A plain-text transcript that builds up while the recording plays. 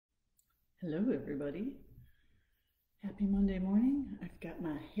Hello, everybody. Happy Monday morning. I've got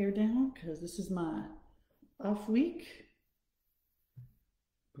my hair down because this is my off week.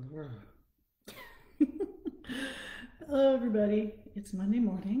 Hello, everybody. It's Monday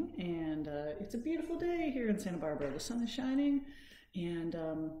morning, and it's a beautiful day here in Santa Barbara. The sun is shining, and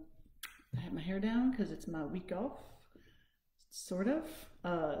I have my hair down because it's my week off, sort of.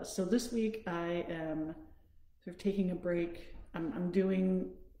 So this week I am sort of taking a break. I'm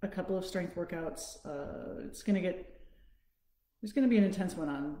doing a couple of strength workouts. There's gonna be an intense one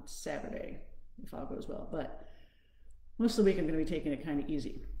on Saturday if all goes well, but most of the week I'm gonna be taking it kind of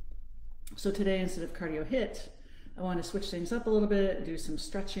easy. So today, instead of cardio hit, I want to switch things up a little bit, do some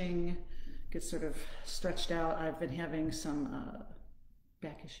stretching, get sort of stretched out. I've been having some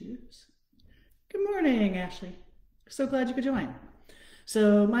back issues. Good morning, Ashley. So glad you could join.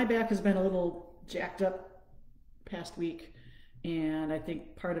 So my back has been a little jacked up past week, and I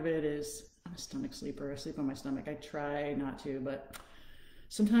think part of it is I'm a stomach sleeper. I sleep on my stomach. I try not to, but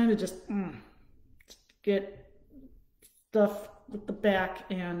sometimes it just get stuff with the back,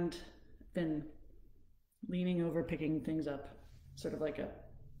 and been leaning over, picking things up, sort of like a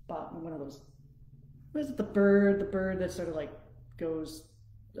bottom, one of those. What is it? The bird that sort of like goes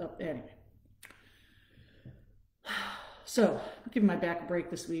up. Anyway, so I'm giving my back a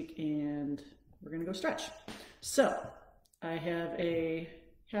break this week, and we're gonna go stretch. So I have a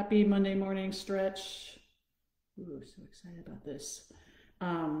happy Monday morning stretch. Ooh, so excited about this.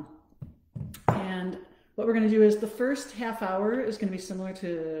 And what we're going to do is the first half hour is going to be similar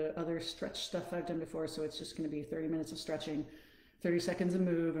to other stretch stuff I've done before. So it's just going to be 30 minutes of stretching, 30 seconds of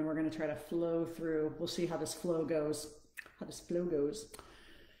move, and we're going to try to flow through. We'll see how this flow goes.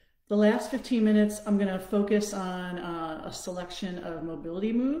 The last 15 minutes, I'm going to focus on a selection of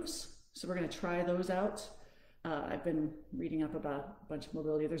mobility moves. So we're going to try those out. I've been reading up about a bunch of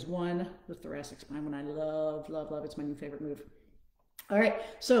mobility. There's one, the thoracic spine, one I love. It's my new favorite move. All right,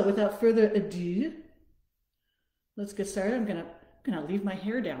 so without further ado, let's get started. I'm gonna leave my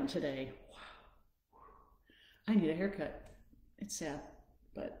hair down today. Wow. I need a haircut. It's sad,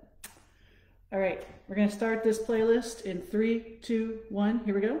 but all right, we're gonna start this playlist in 3, 2, 1.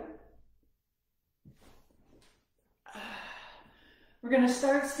 Here we go. We're gonna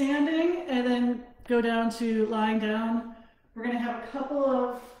start standing and then go down to lying down. We're gonna have a couple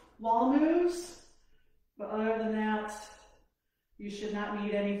of wall moves, but other than that, you should not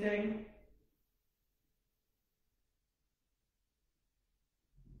need anything.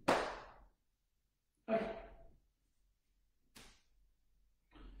 Okay.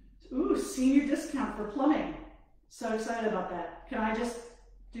 Ooh, senior discount for plumbing. So excited about that. Can I just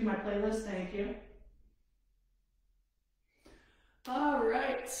do my playlist? Thank you. All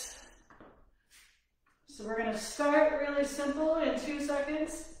right. So we're gonna start really simple in 2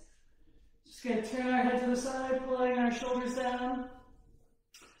 seconds. Just gonna turn our head to the side, pulling our shoulders down.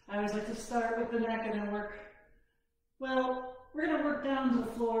 I always like to start with the neck and then work. Well, we're gonna work down to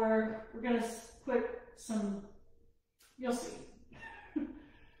the floor. We're gonna put some, you'll see.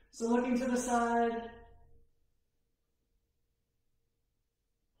 So looking to the side,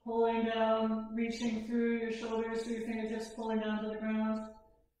 pulling down, reaching through your shoulders, through your fingertips, pulling down to the ground.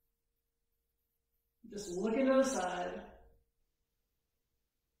 Just looking to the side.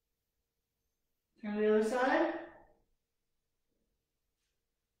 Turn to the other side.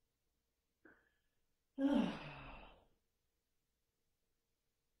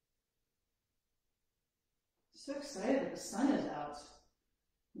 So excited that the sun is out.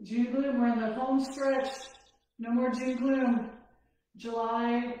 June gloom, we're in the home stretch. No more June gloom.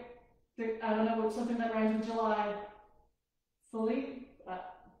 July, I don't know, something that rhymes with July. Fully.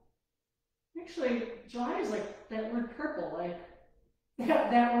 Actually, July is like that word purple, like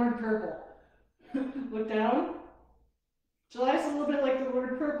that word purple. Look down. July is a little bit like the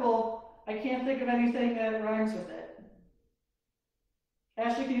word purple. I can't think of anything that rhymes with it.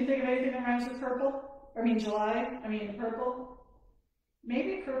 Ashley, can you think of anything that rhymes with purple? Purple.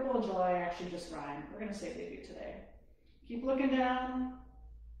 Maybe purple and July actually just rhyme. We're going to say they do today. Keep looking down.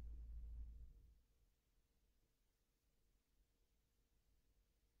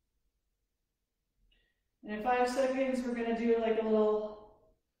 And in 5 seconds, we're going to do like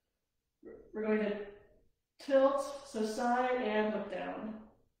we're going to tilt, so side and look down.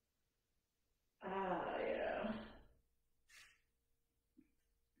 Yeah.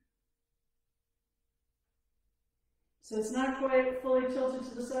 So it's not quite fully tilted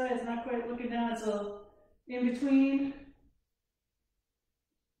to the side, it's not quite looking down, it's in between.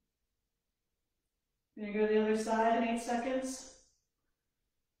 Gonna go to the other side in 8 seconds.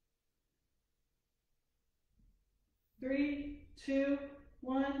 3, 2,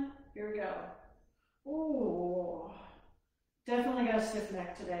 1, here we go. go. Ooh, definitely got a stiff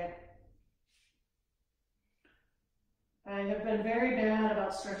neck today. I have been very bad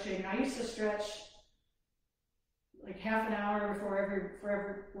about stretching. I used to stretch like half an hour before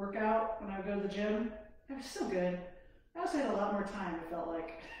every workout when I would go to the gym. That was so good. I also had a lot more time, it felt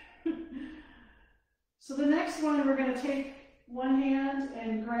like. So the next one, we're going to take one hand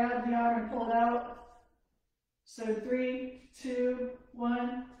and grab the arm and pull it out. So 3, 2,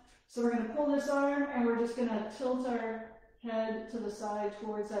 1. So we're going to pull this arm and we're just going to tilt our head to the side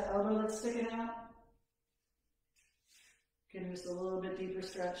towards that elbow that's sticking out. Getting just a little bit deeper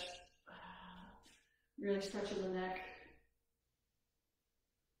stretch. Really stretching the neck.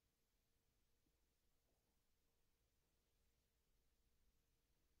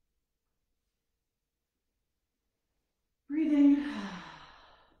 Breathing.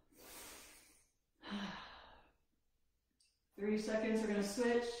 3 seconds, we're going to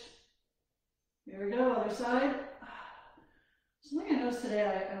switch. Here we go, other side. Something I noticed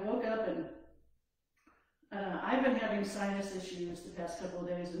today, I woke up and I've been having sinus issues the past couple of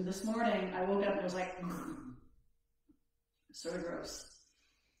days, and this morning I woke up and it was like, sort of gross.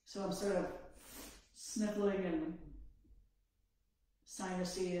 So I'm sort of sniffling and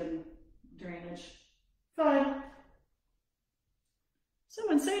sinusy and drainage. Fine.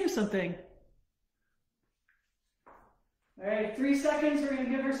 Someone's saying something. All right, 3 seconds. We're going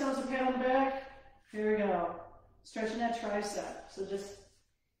to give ourselves a pat on the back. Here we go. Stretching that tricep. So just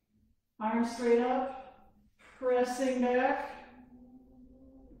arms straight up, pressing back.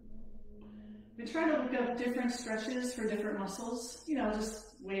 We try to look up different stretches for different muscles. You know, just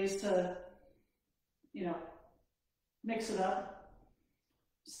ways to, you know, mix it up.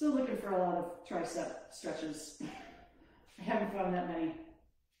 Still looking for a lot of tricep stretches. I haven't found that many.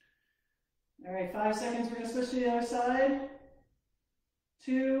 All right, 5 seconds. We're going to switch to the other side.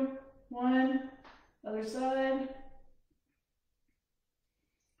 2, 1, other side.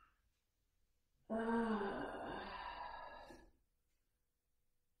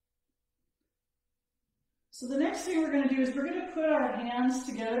 So the next thing we're going to do is we're going to put our hands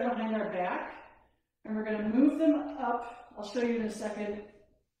together behind our back, and we're going to move them up. I'll show you in a second.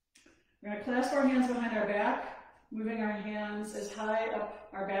 We're going to clasp our hands behind our back, moving our hands as high up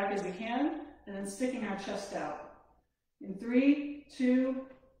our back as we can, and then sticking our chest out. In 3, 2,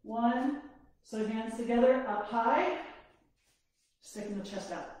 1. So hands together, up high, sticking the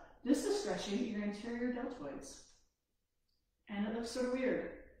chest out. This is stretching your anterior deltoids. And it looks sort of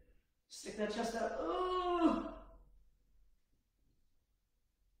weird. Stick that chest out. Oh!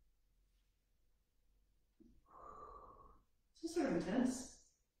 This is sort of intense.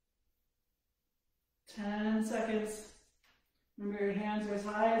 10 seconds. Remember, your hands are as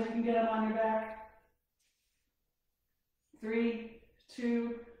high as you can get them on your back. 3,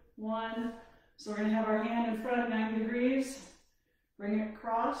 2, 1. So we're going to have our hand in front at 90 degrees. Bring it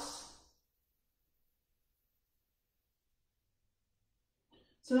across.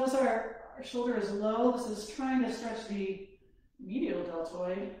 So notice our shoulder is low. This is trying to stretch the medial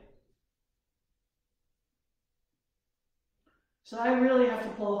deltoid. So I really have to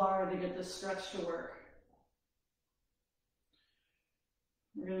pull hard to get this stretch to work.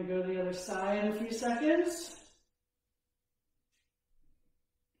 We're going to go to the other side in a few seconds.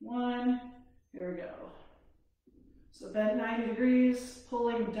 1, here we go. So bend 90 degrees,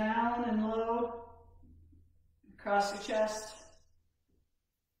 pulling down and low, across your chest.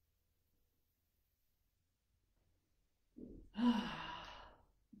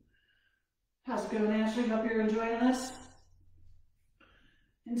 How's it going, Ashley? Hope you're enjoying this.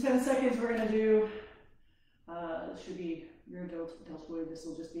 In 10 seconds, we're going to do, this should be rear deltoid. This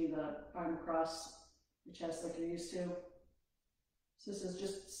will just be the arm across the chest like you're used to. So this is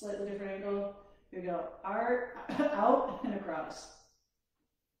just a slightly different angle. Here we go, out and across.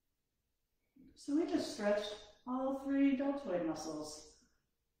 So we just stretched all 3 deltoid muscles.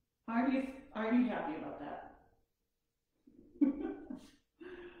 Aren't you happy about that?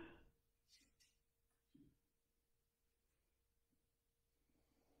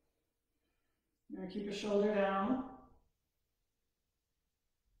 You're going to keep your shoulder down.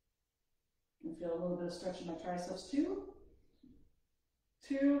 I can feel a little bit of stretch in my triceps too.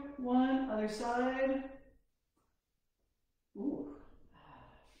 2, 1, other side. Ooh.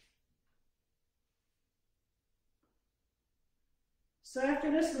 So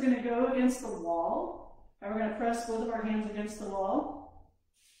after this, we're going to go against the wall. And we're going to press both of our hands against the wall.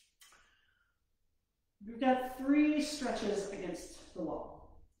 We've got 3 stretches against the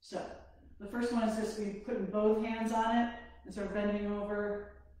wall. So the first one is just putting both hands on it and sort of bending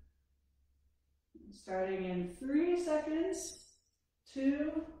over. Starting in 3 seconds.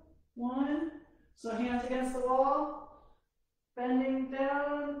 2, 1. So hands against the wall, bending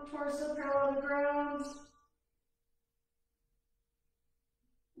down, torso parallel to the ground.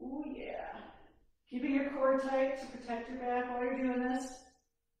 Ooh, yeah. Keeping your core tight to protect your back while you're doing this.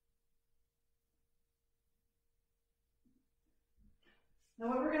 Now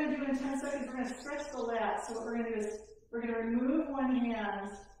what we're going to do in 10 seconds, we're going to stretch the lats. So what we're going to do is we're going to remove one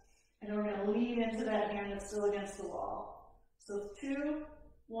hand and we're going to lean into that hand that's still against the wall. So 2,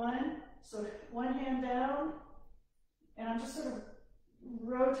 1, so one hand down, and I'm just sort of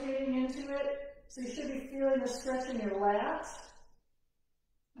rotating into it. So you should be feeling the stretch in your lats.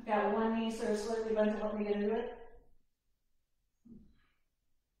 I've got one knee sort of slightly bent to help me get into it.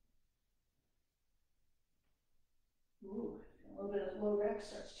 Ooh, a little bit of low back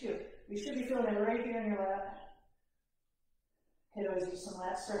stretch too. You should be feeling it right here in your lat. Could always use some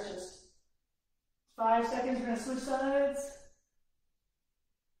lat stretches. 5 seconds, we're going to switch sides.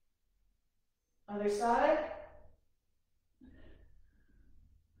 Other side.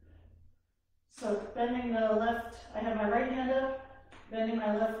 So bending the left, I have my right hand up, bending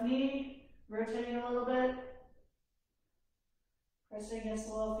my left knee, rotating a little bit. Pressing against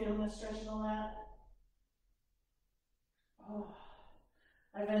the wall, feeling the stretch in the lat. Oh,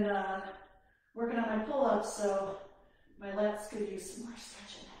 I've been working on my pull-ups, so my lats could use some more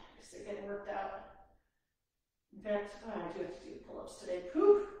stretching because they're getting worked out. In fact, I do have to do pull-ups today.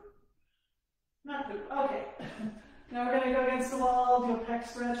 Poop. Not poop. Okay. Now we're going to go against the wall, do a pec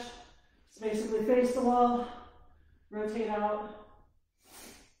stretch. So basically face the wall, rotate out,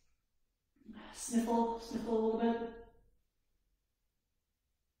 sniffle a little bit.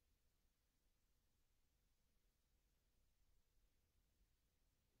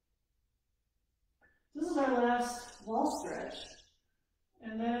 This is our last wall stretch.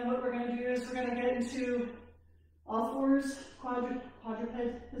 And then what we're going to do is we're going to get into all fours,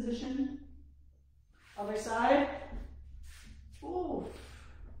 quadruped position. Other side. Ooh.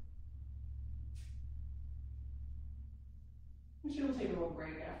 Actually, we'll take a little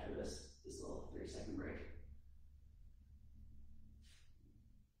break after this little 3-second break.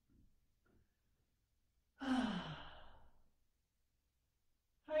 How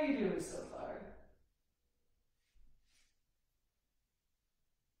are you doing so far?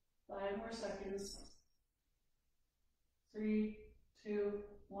 5 more seconds. 3, 2,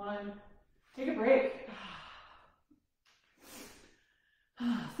 1. Take a break.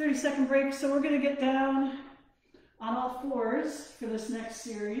 30-second break. So we're going to get down on all fours for this next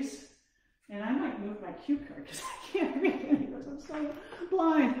series. And I might move my cue card because I can't read any of this. I'm so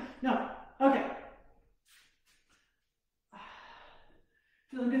blind. No. Okay.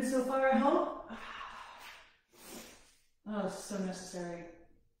 Feeling good so far, I hope? Oh, it's so necessary.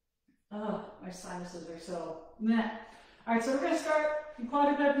 Oh, my sinuses are so meh. All right, so we're going to start in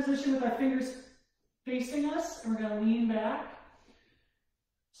quadruped position with our fingers facing us, and we're going to lean back,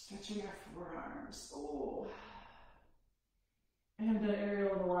 stretching our forearms. Oh. I haven't done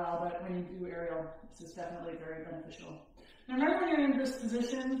aerial in a while, but when you do aerial, this is definitely very beneficial. Now remember when you're in this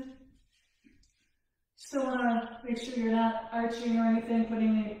position, you still want to make sure you're not arching or anything, putting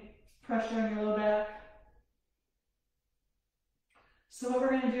any pressure on your low back. So what we're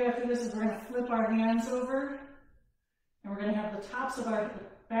going to do after this is we're going to flip our hands over, and we're going to have the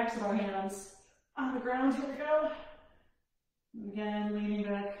backs of our hands on the ground. Here we go. Again, leaning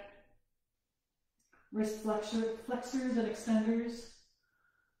back. Wrist flexors and extenders.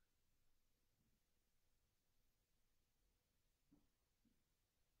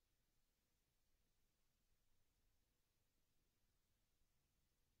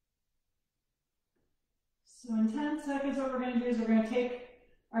 So in 10 seconds, what we're going to do is we're going to take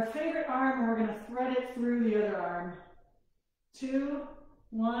our favorite arm and we're going to thread it through the other arm. 2,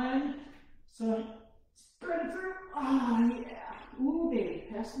 1. So thread it through. Oh, yeah. Ooh, baby.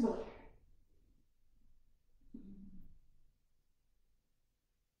 Pass the book.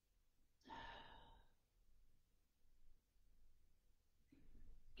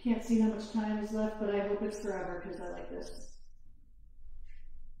 Can't see how much time is left, but I hope it's forever because I like this.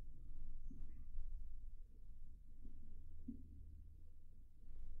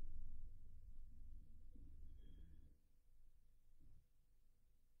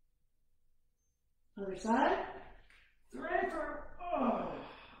 Other side. Thread through. Oh.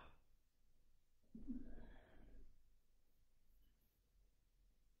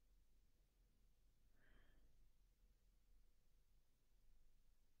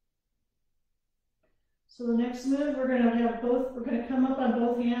 So the next move, we're going to come up on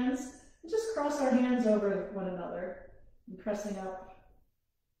both hands and just cross our hands over one another and pressing up.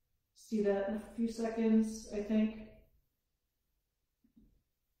 See that in a few seconds, I think.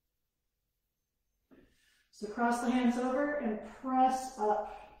 So cross the hands over and press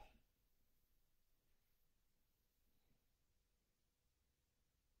up.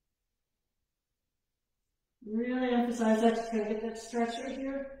 Really emphasize that, just gonna get that stretch right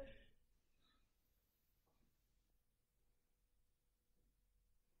here.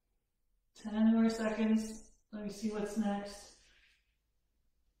 Ten more seconds. Let me see what's next.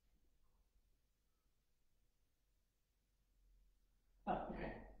 Oh,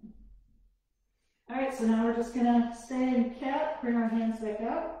 okay. All right, so now we're just gonna stay in cat, bring our hands back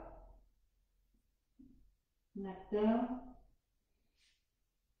out. Neck down.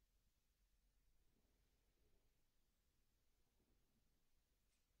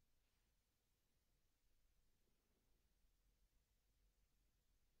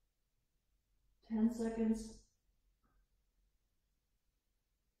 Ten seconds.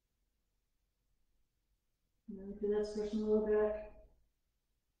 Do that stretching a little back.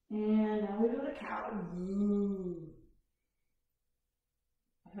 And now we do the cow. Ooh.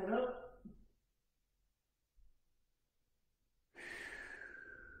 Head up.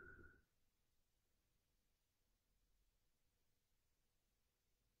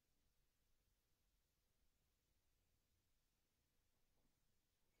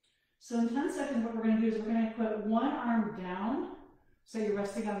 So in 10 seconds, what we're going to do is we're going to put one arm down. So you're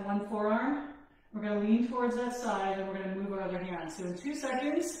resting on one forearm. We're going to lean towards that side and we're going to move our other hand. So in 2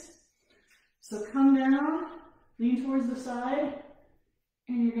 seconds, so come down, lean towards the side,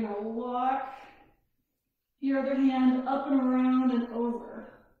 and you're going to walk your other hand up and around and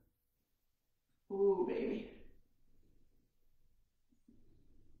over. Ooh, baby.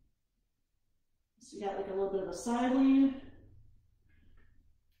 So you got like a little bit of a side lean.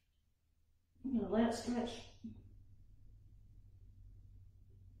 I'm going to let it stretch.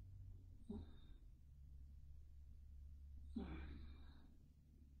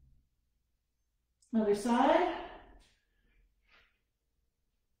 Other side.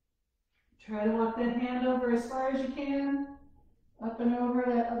 Try to walk that hand over as far as you can, up and over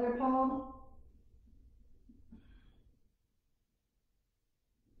that other palm.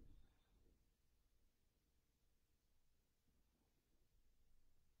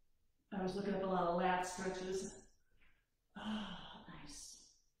 I was looking up a lot of lat stretches. Oh, nice.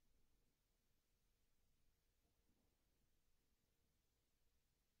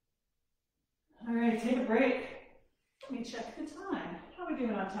 All right, take a break. Let me check the time. How are we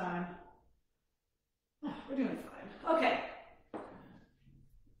doing on time? Oh, we're doing fine. Okay.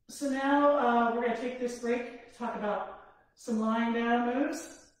 So now we're going to take this break, talk about some lying down moves.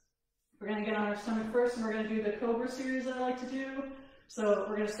 We're going to get on our stomach first, and we're going to do the Cobra series that I like to do. So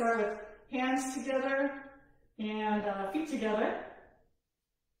we're going to start with hands together and feet together.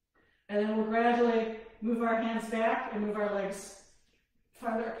 And then we'll gradually move our hands back and move our legs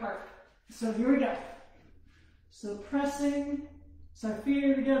farther apart. So here we go. So pressing, so our feet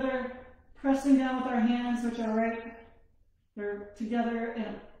are together, pressing down with our hands, which are right, they're together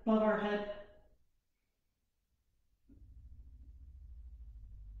and above our head.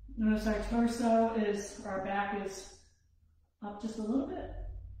 Notice our torso is, our back is up just a little bit.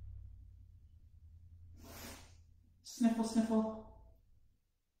 Sniffle, sniffle.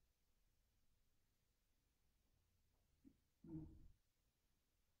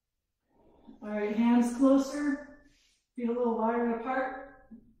 All right, hands closer, feet a little wider apart.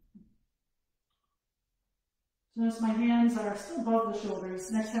 So notice my hands are still above the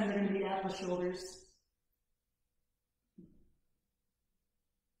shoulders. Next time they're going to be at the shoulders.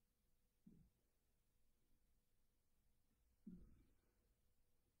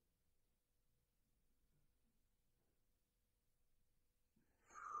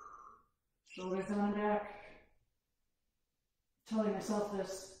 Shoulders on back. Telling myself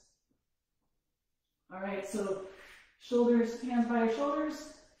this. All right, so shoulders, hands by your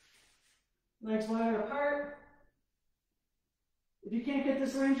shoulders, legs wider apart. If you can't get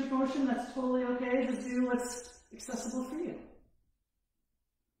this range of motion, that's totally okay. Just do what's accessible for you.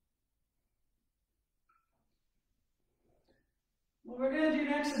 What we're going to do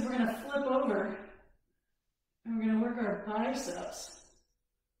next is we're going to flip over and we're going to work our biceps.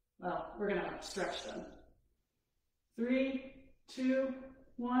 Well, we're going to stretch them. 3, 2,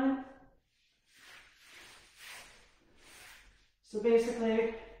 1. So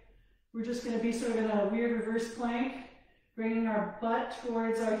basically, we're just going to be sort of in a weird reverse plank, bringing our butt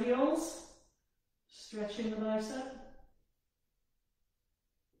towards our heels, stretching the bicep.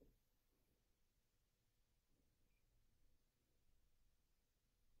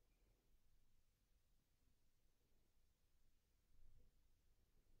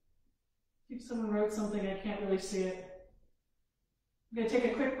 I think someone wrote something, I can't really see it. I'm going to take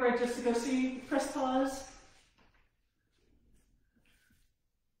a quick break just to go see, press pause.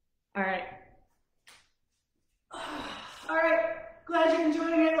 All right. All right. Glad you're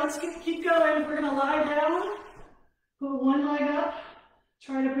enjoying it. Let's keep going. We're going to lie down. Put one leg up.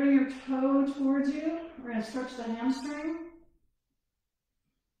 Try to bring your toe towards you. We're going to stretch the hamstring.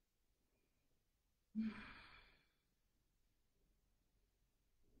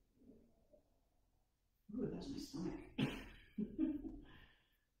 Ooh, that's my stomach.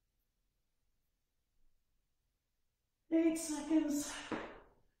 8 seconds.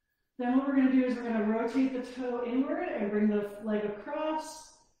 Then what we're going to do is we're going to rotate the toe inward and bring the leg across.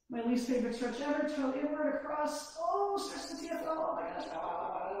 My least favorite stretch ever. Toe inward, across. Oh, stretch the TFL. Oh my gosh.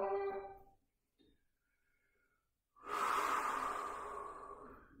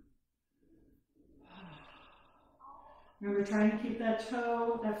 Remember, trying to keep that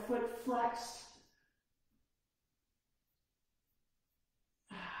toe, that foot flexed.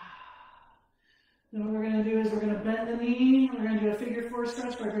 Then what we're going to do is we're going to bend the knee. We're going to do a figure 4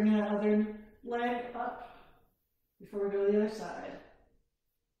 stretch by bringing that other leg up before we go to the other side.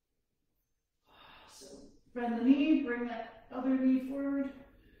 So bend the knee, bring that other knee forward,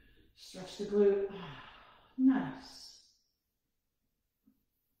 stretch the glute. Nice.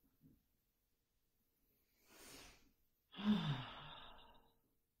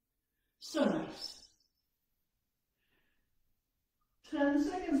 So nice. 10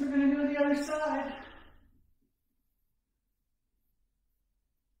 seconds, we're going to go to the other side.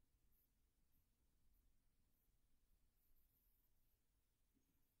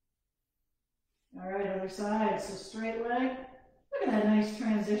 All right, other side. So straight leg. Look at that nice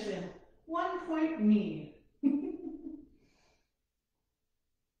transition. 1 point knee.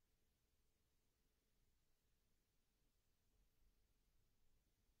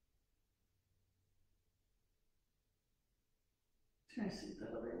 Trying to see what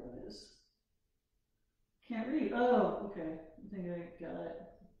that other one is. Can't read. Oh, okay. I think I got it.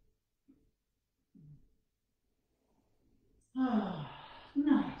 Oh,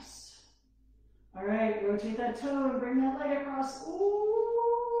 nice. All right, rotate that toe and bring that leg across.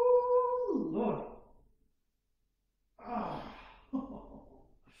 Ooh, Lord. Oh.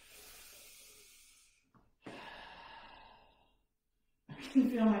 I can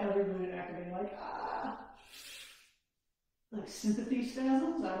feel my other glute activating, like, like sympathy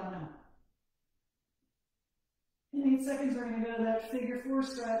spasms? I don't know. In 8 seconds, we're going to go to that figure 4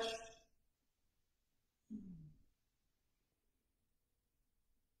 stretch.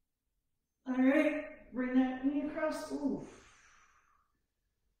 All right, bring that knee across. Ooh.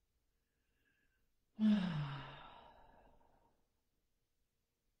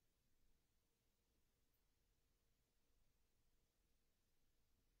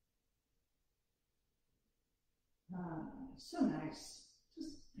 So nice.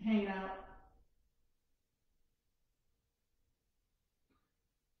 Just hanging out.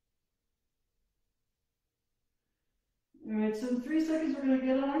 All right, so in 3 seconds, we're going to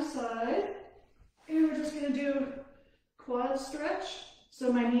get on our side. And we're just going to do quad stretch.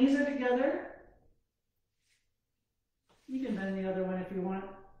 So my knees are together. You can bend the other one if you want,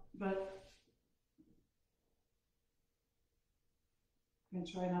 but I'm going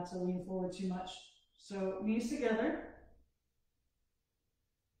to try not to lean forward too much. So knees together.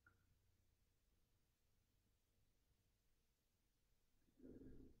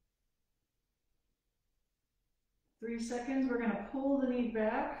 Three seconds, we're going to pull the knee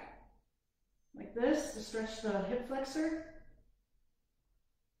back like this to stretch the hip flexor.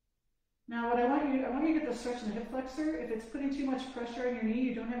 Now what I want you to get the stretch in the hip flexor. If it's putting too much pressure on your knee,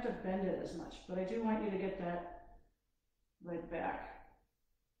 you don't have to bend it as much, but I do want you to get that leg back.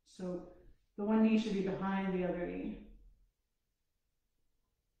 So the one knee should be behind the other knee.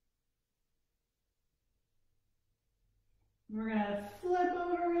 We're going to flip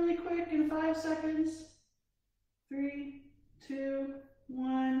over really quick in 5 seconds. 3, 2,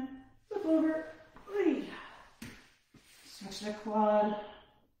 1, flip over. Stretch that quad.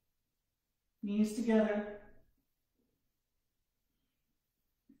 Knees together.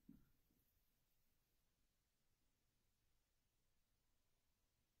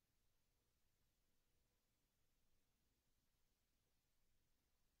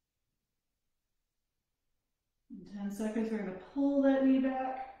 In 10 seconds, we're going to pull that knee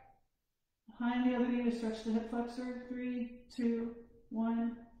back. Behind the other knee to stretch the hip flexor. 3, 2,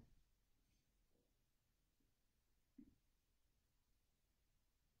 1.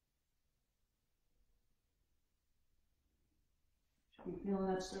 Should be feeling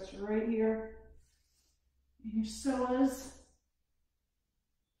that stretch right here in your psoas.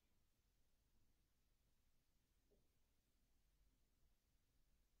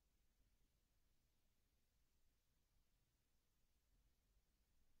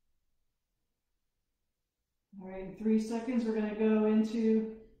 All right, in 3 seconds, we're gonna go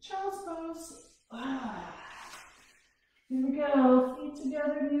into child's pose. Here we go, feet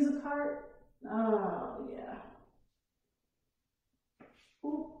together, knees apart. Oh, yeah.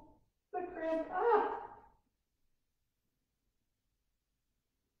 Ooh, the cramp,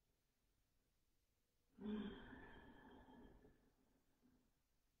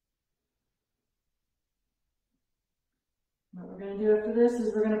 What we're going to do after this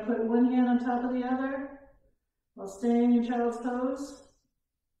is we're going to put one hand on top of the other while staying in child's pose.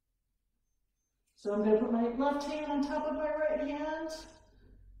 So I'm going to put my left hand on top of my right hand,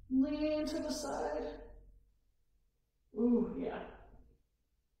 lean to the side. Ooh, yeah.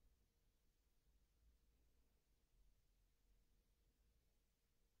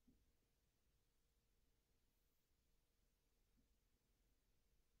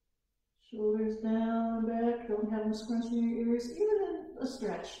 Shoulders down, back, don't have them scrunching your ears, even in a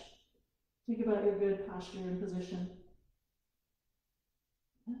stretch. Think about your good posture and position.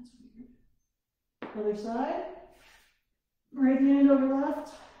 That's weird. Other side. Right hand over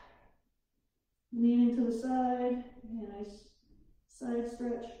left. Leaning to the side. Nice side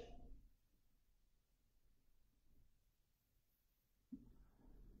stretch.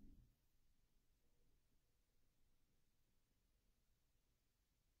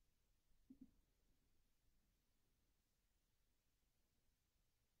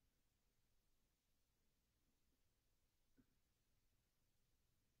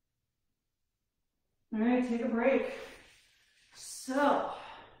 All right, take a break. So,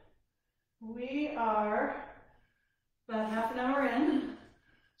 we are about half an hour in.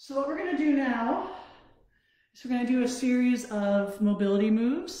 So what we're gonna do now is we're gonna do a series of mobility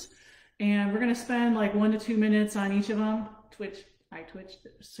moves, and we're gonna spend like 1 to 2 minutes on each of them. Eye twitch,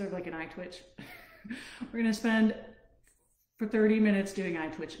 sort of like an eye twitch. We're gonna spend for 30 minutes doing eye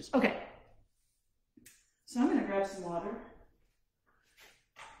twitches. Okay, so I'm gonna grab some water.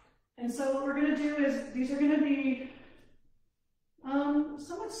 And so what we're going to do is, these are going to be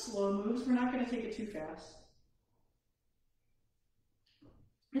somewhat slow moves. We're not going to take it too fast.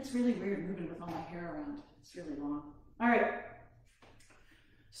 It's really weird moving with all my hair around. It's really long. All right.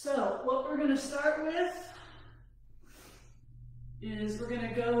 So what we're going to start with is we're going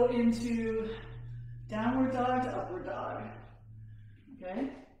to go into downward dog to upward dog.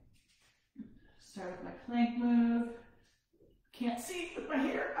 Okay? Start with my plank move. Can't see with my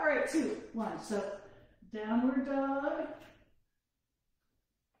hair. All right, 2, 1. So downward dog,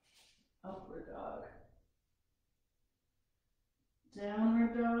 upward dog,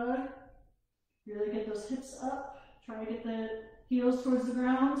 downward dog. Really get those hips up. Try to get the heels towards the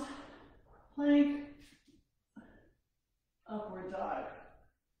ground. Plank, upward dog,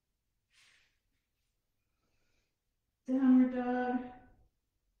 downward dog,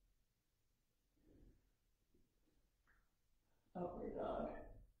 upward dog.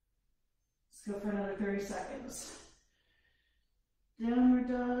 Let's go for another 30 seconds. Downward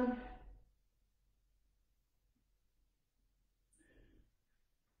dog.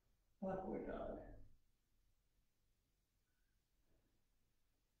 Upward dog.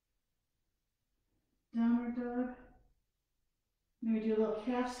 Downward dog. Maybe do a little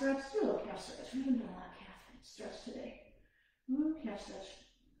calf stretch. Do a little calf stretch. We haven't done a lot of calf stretch today. Ooh, calf stretch.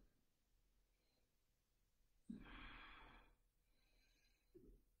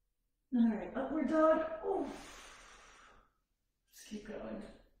 All right, upward dog. Ooh. Let's keep going.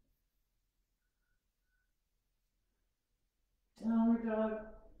 Downward dog.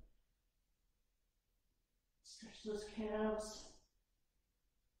 Stretch those calves.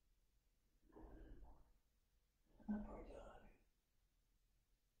 Upward dog.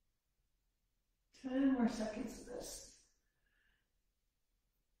 10 more seconds of this.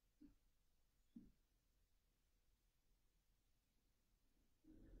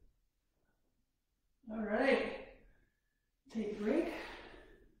 All right, take a break.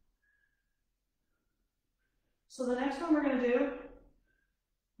 So the next one we're going to do,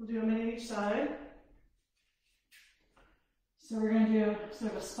 we'll do a minute each side. So we're going to do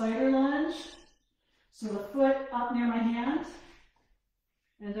sort of a spider lunge. So the foot up near my hand.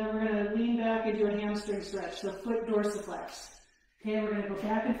 And then we're going to lean back and do a hamstring stretch. The foot dorsiflex. Okay, we're going to go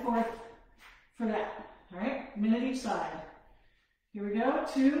back and forth for that. All right, minute each side. Here we go,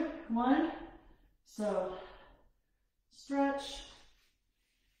 2, 1. So, stretch,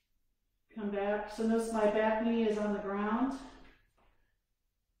 come back. So notice my back knee is on the ground.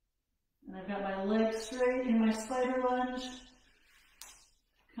 And I've got my legs straight in my spider lunge.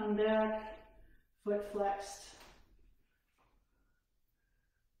 Come back, foot flexed.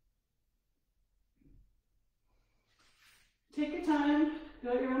 Take your time, go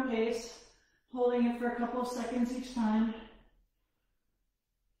at your own pace. Holding it for a couple of seconds each time.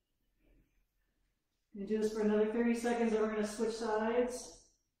 You do this for another 30 seconds, then we're going to switch sides.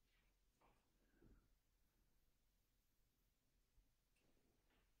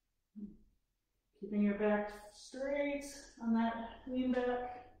 Keeping your back straight on that lean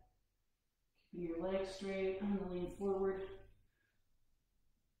back. Keeping your legs straight on the lean forward.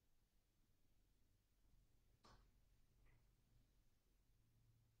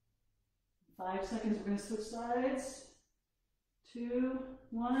 In 5 seconds, we're going to switch sides. 2,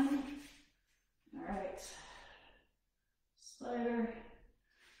 1. All right. Spider.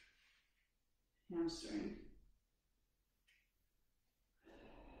 Hamstring.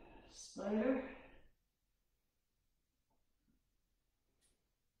 Spider.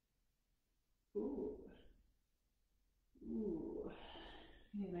 Ooh. Ooh.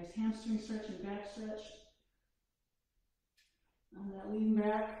 Okay, nice hamstring stretch and back stretch. On that lean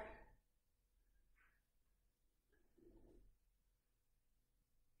back.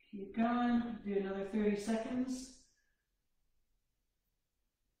 Keep going. Do another 30 seconds.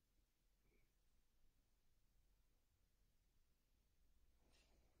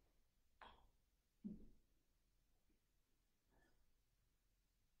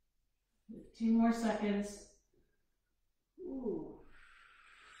 Two more seconds. Ooh.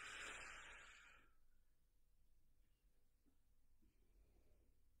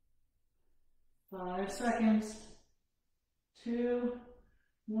 5 seconds. 2,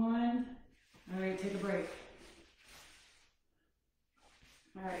 1. All right, take a break.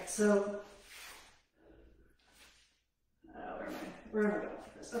 All right, so where am I going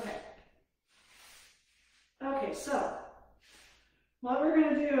with this? Okay. Okay, so what we're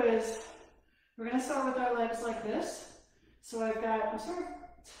going to do is we're going to start with our legs like this. So I'm sort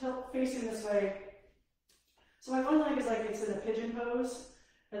of facing this way. So my one leg is like it's in a pigeon pose,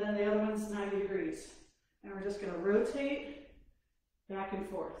 and then the other one's 90 degrees. And we're just going to rotate back and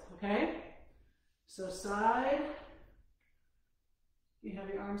forth, okay? So side, you have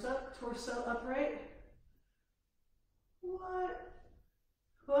your arms up, torso upright. What?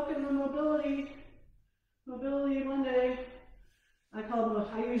 Welcome to Mobility Monday.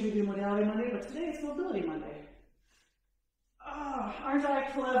 I usually do Modality Monday, but today it's Mobility Monday. Oh, aren't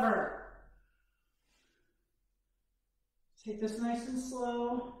I clever? Take this nice and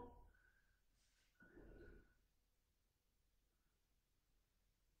slow.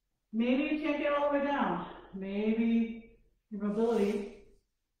 Maybe you can't get all the way down. Maybe your mobility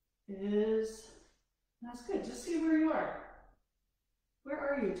is, that's good. Just see where you are. Where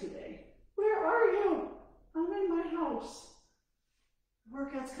are you today? Where are you? I'm in my house.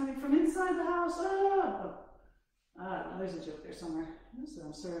 Workout's coming from inside the house. There's a joke there somewhere. So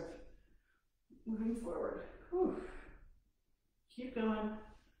I'm sort of moving forward. Whew. Keep going.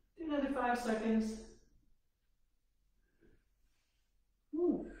 Do another 5 seconds.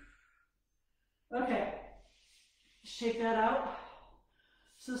 Whew. Okay. Shake that out.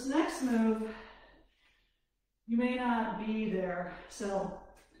 So this next move, you may not be there. So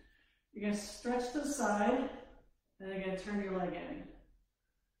you're going to stretch to the side, and then you're going to turn your leg in.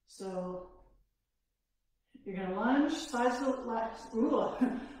 So you're going to lunge,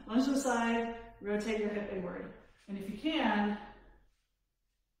 lunge to the side, rotate your hip inward. And if you can,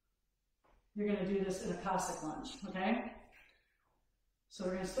 you're going to do this in a Cossack lunge, okay? So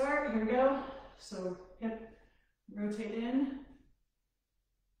we're going to start, here we go. So hip, rotate in.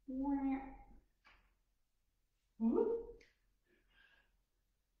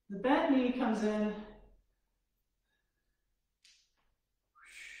 The bent knee comes in.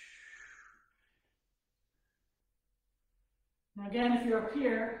 Now again, if you're up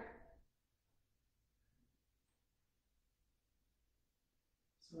here,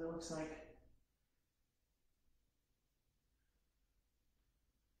 so it looks like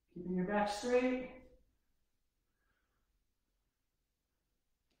keeping your back straight.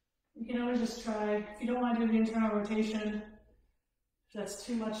 You can always just try, if you don't want to do the internal rotation, if that's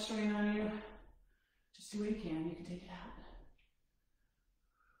too much strain on you, just do what you can. You can take it out.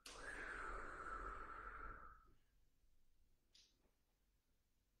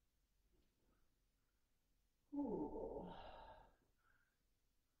 Ooh.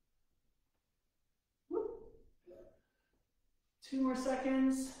 2 more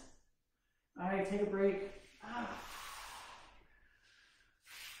seconds. All right, take a break.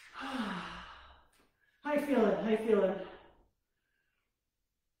 How you feeling? How you feeling?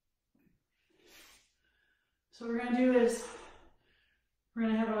 So what we're going to do is we're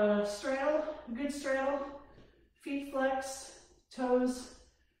going to have a straddle, a good straddle, feet flex, toes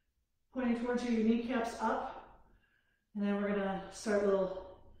pointing towards you, your kneecaps up, and then we're going to start little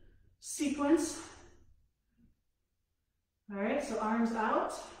sequence. All right, so arms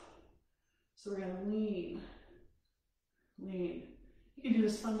out. So we're gonna lean, lean. You can do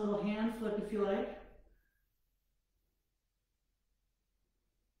this fun little hand flip if you like.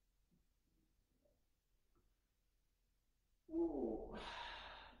 Ooh.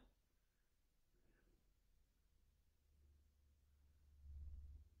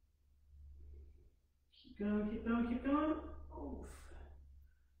 Keep going, keep going, keep going. Oof.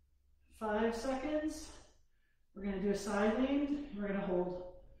 5 seconds. We're going to do a side lean. We're going to hold.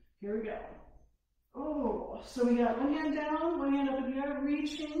 Here we go. Oh, so we got one hand down, one hand up in the air,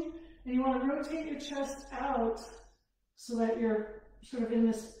 reaching, and you want to rotate your chest out so that you're sort of in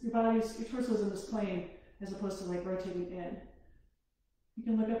this, your torso is in this plane as opposed to like rotating in. You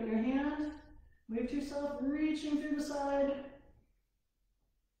can look up at your hand, wave to yourself, reaching through the side.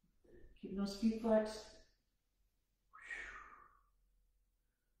 Keep those feet flexed.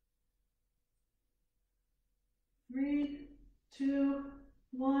 3, 2,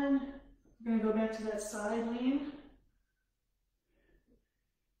 1. We're going to go back to that side lean.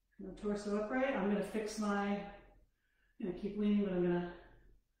 Torso upright. I'm going to fix my, I'm going to keep leaning, but I'm going to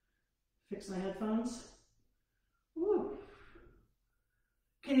fix my headphones. Woo.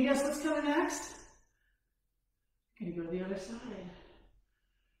 Can you guess what's coming next? Can you go to the other side?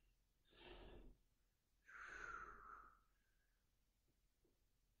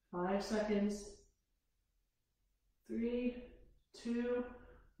 Five seconds. 3, 2,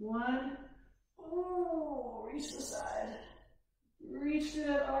 1. Oh, reach the side. Reach through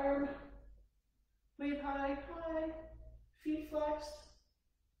that arm. Wave high, high. Feet flexed.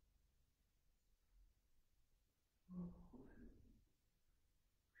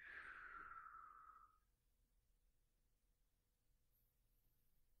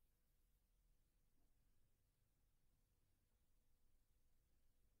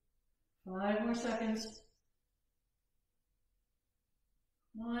 Five more seconds.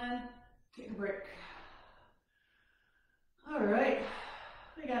 1, take a break. All right,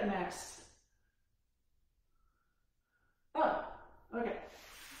 what do you got next? Oh, okay.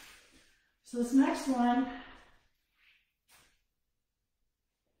 So this next one,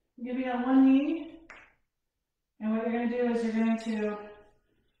 you're gonna be on one knee, and what you're gonna do is you're going to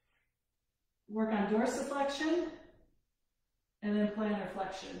work on dorsiflexion and then plantar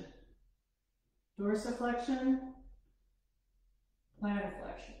flexion. Dorsiflexion, plantar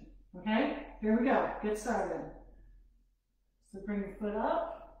flexion. Okay, here we go. Get started. So bring your foot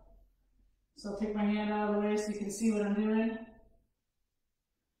up. So I'll take my hand out of the way so you can see what I'm doing.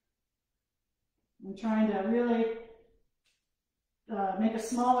 I'm trying to really make a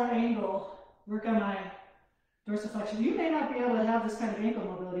smaller angle, work on my dorsiflexion. You may not be able to have this kind of ankle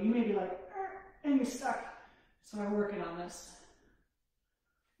mobility. You may be like, and you're stuck. So I'm working on this.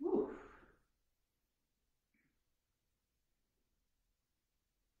 Woo.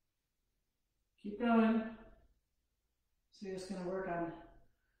 Keep going. So you're just going to work on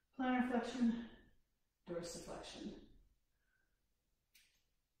plantar flexion, dorsiflexion.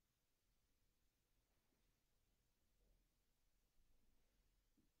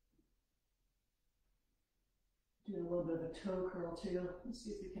 Do a little bit of a toe curl too. Let's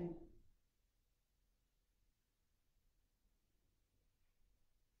see if we can.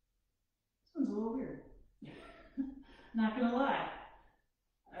 This one's a little weird. Not going to lie.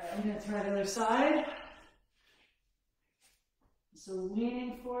 All right, I'm going to try the other side. So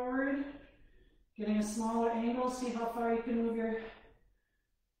leaning forward, getting a smaller angle, see how far you can move your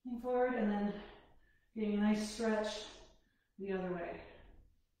thing forward, and then getting a nice stretch the other way.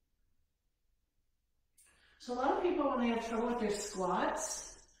 So a lot of people, when they have trouble with their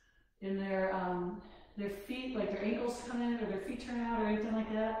squats, in their feet, like their ankles come in or their feet turn out or anything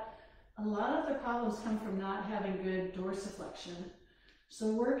like that, a lot of the problems come from not having good dorsiflexion. So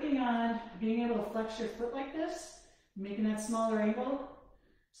working on being able to flex your foot like this, making that smaller angle,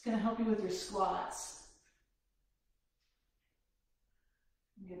 it's going to help you with your squats.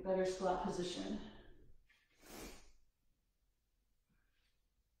 Get better squat position.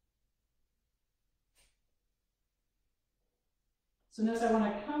 So notice I want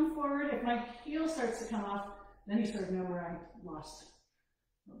to come forward. If my heel starts to come off, then you sort of know where I lost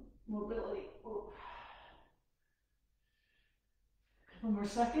mobility. Oh. Couple more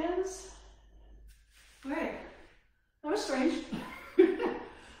seconds. All right. That was strange.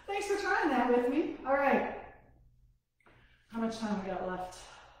 Thanks for trying that with me. All right. How much time we got left?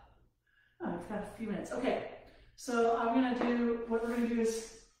 Oh, we've got a few minutes. Okay. So I'm going to do, what we're going to do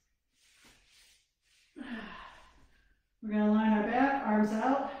is, we're going to line our back, arms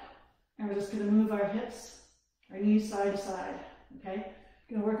out, and we're just going to move our hips, our knees side to side. Okay?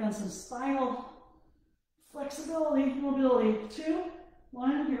 Gonna work on some spinal flexibility, mobility. 2,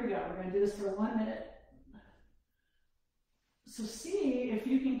 1, here we go. We're gonna do this for 1 minute. So see if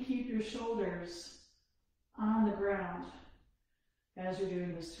you can keep your shoulders on the ground as you're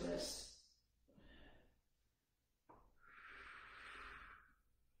doing this twist.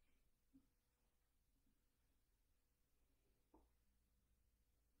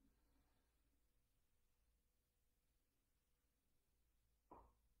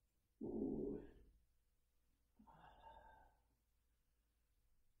 Ooh.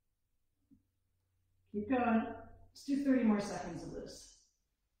 Keep going. Let's do 30 more seconds of this.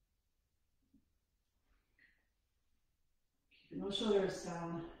 Keeping those shoulders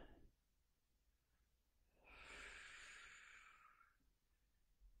down.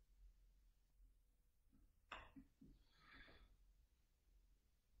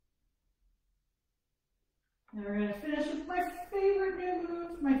 And we're going to finish with my favorite new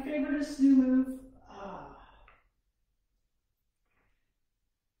move, my favoriteest new move.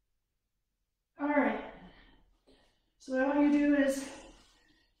 All right. So what I want you to do is,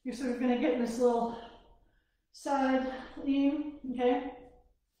 you're sort of going to get in this little side lean, okay?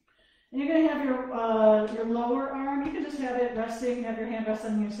 And you're going to have your lower arm, you can just have it resting, have your hand rest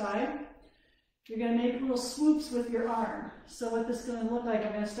on your side. You're going to make little swoops with your arm. So what this is going to look like,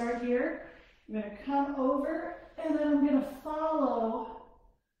 I'm going to start here. I'm going to come over, and then I'm going to follow.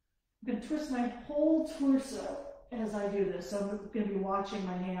 I'm going to twist my whole torso as I do this. So I'm going to be watching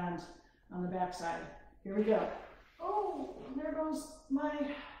my hand on the back side. Here we go. Oh, and there goes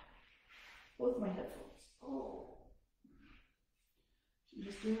both my headphones. Oh. So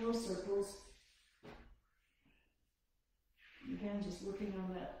just do little circles. Again, just working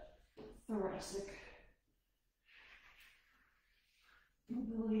on that thoracic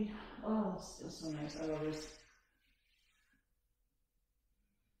mobility. Oh, it's still so nice. I love this.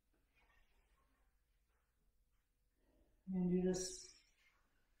 I'm going to do this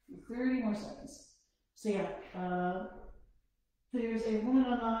for 30 more seconds. So yeah, there's a woman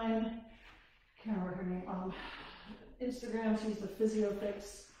online, I can't remember her name, on Instagram. She's the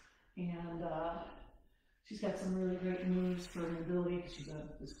PhysioFix, and she's got some really great moves for mobility because she's a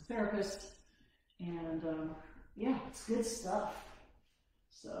physical therapist. And yeah, it's good stuff.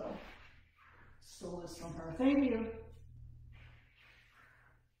 So, stole this from her. Thank you.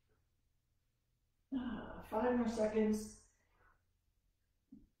 5 more seconds.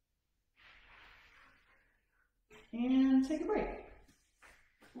 And take a break.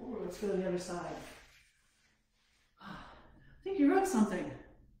 Ooh, let's go to the other side. I think you wrote something.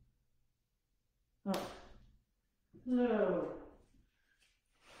 Oh. No.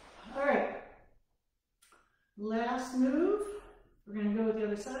 All right. Last move. We're going to go with the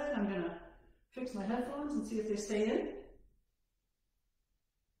other side. I'm going to fix my headphones and see if they stay in.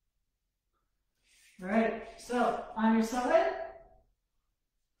 All right. So on your side.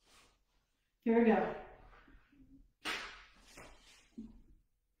 Here we go.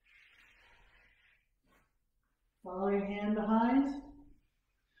 Follow your hand behind,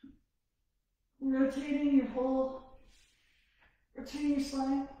 rotating your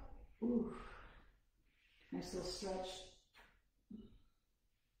spine. Ooh, nice little stretch.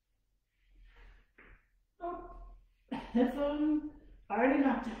 Oh, headphone already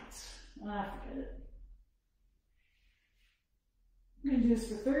knocked out. Forget it. I'm going to do this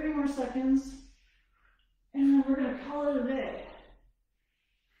for 30 more seconds, and then we're going to call it a day.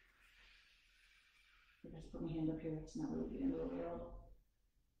 Put my hand up here, it's not really the end of the world.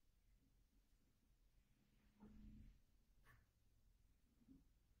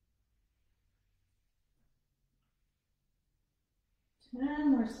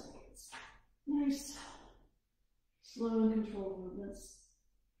 Ten more seconds. Nice, slow and controlled movements.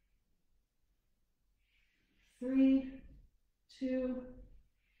 3, 2,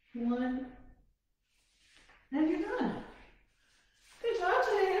 1, and you're done. Good job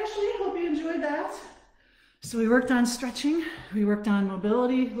today, Ashley. Hope you enjoyed that. So we worked on stretching, we worked on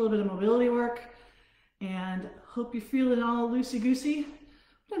mobility, a little bit of mobility work, and hope you're feeling all loosey-goosey.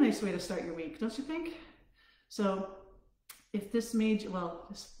 What a nice way to start your week, don't you think? So if this made you, well,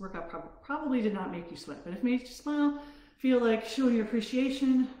 this workout probably did not make you sweat, but if it made you smile, feel like showing your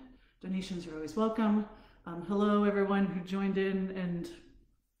appreciation, donations are always welcome. Hello everyone who joined in and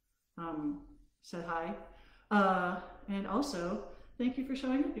said hi. And also, thank you for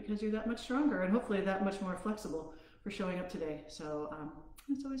showing up because you're that much stronger and hopefully that much more flexible for showing up today. So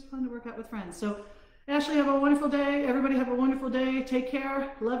it's always fun to work out with friends. So Ashley, have a wonderful day. Everybody have a wonderful day. Take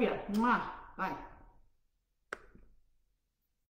care. Love you. Mwah. Bye.